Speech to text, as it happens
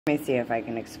Let me see if I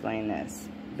can explain this.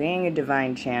 Being a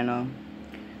divine channel,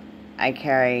 I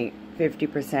carry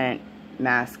 50%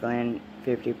 masculine,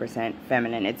 50%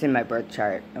 feminine. It's in my birth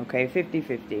chart, okay?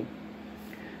 50-50.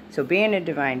 So being a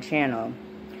divine channel,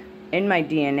 in my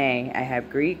DNA, I have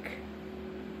Greek,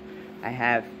 I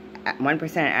have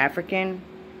 1% African,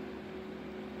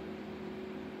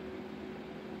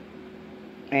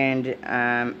 and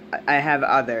I have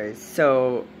others.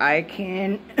 So I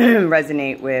can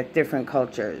resonate with different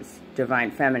cultures,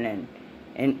 divine feminine,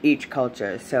 in each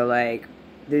culture. So like,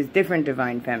 there's different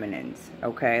divine feminines,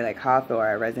 okay? Like Hathor,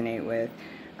 I resonate with,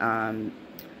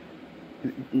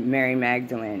 Mary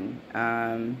Magdalene.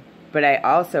 But I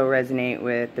also resonate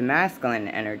with the masculine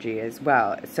energy as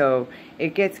well. So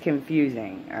it gets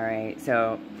confusing, alright?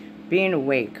 So being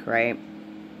awake, right?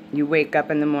 You wake up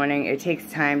in the morning, it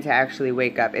takes time to actually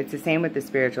wake up. It's the same with the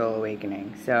spiritual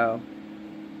awakening. So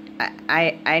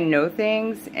I know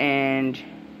things, and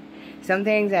some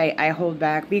things I hold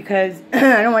back because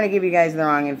I don't want to give you guys the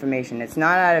wrong information. It's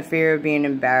not out of fear of being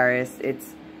embarrassed.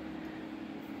 It's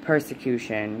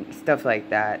persecution, stuff like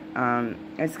that.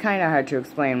 It's kind of hard to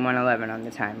explain 111 on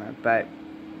the timer, but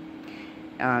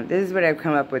this is what I've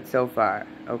come up with so far,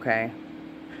 okay?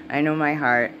 I know my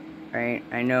heart, right?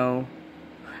 I know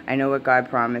what God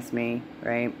promised me,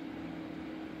 right?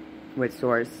 With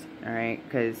source, alright?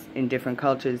 Because in different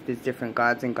cultures, there's different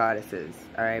gods and goddesses,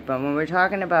 alright? But when we're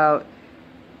talking about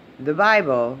the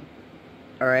Bible,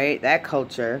 alright, that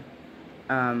culture,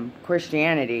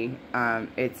 Christianity,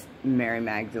 it's Mary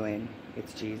Magdalene,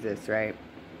 it's Jesus, right?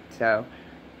 So,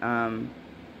 I'm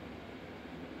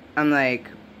like,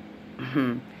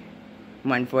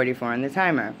 144 on the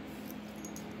timer.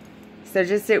 So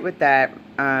just sit with that,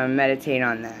 meditate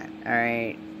on that,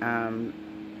 alright?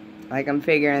 Like I'm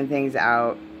figuring things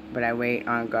out, but I wait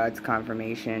on God's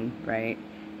confirmation, right?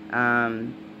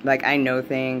 Like I know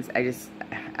things,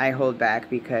 I hold back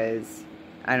because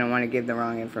I don't want to give the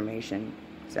wrong information.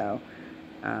 So,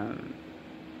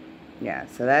 yeah,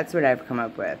 so that's what I've come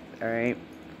up with, alright?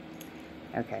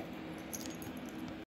 Okay.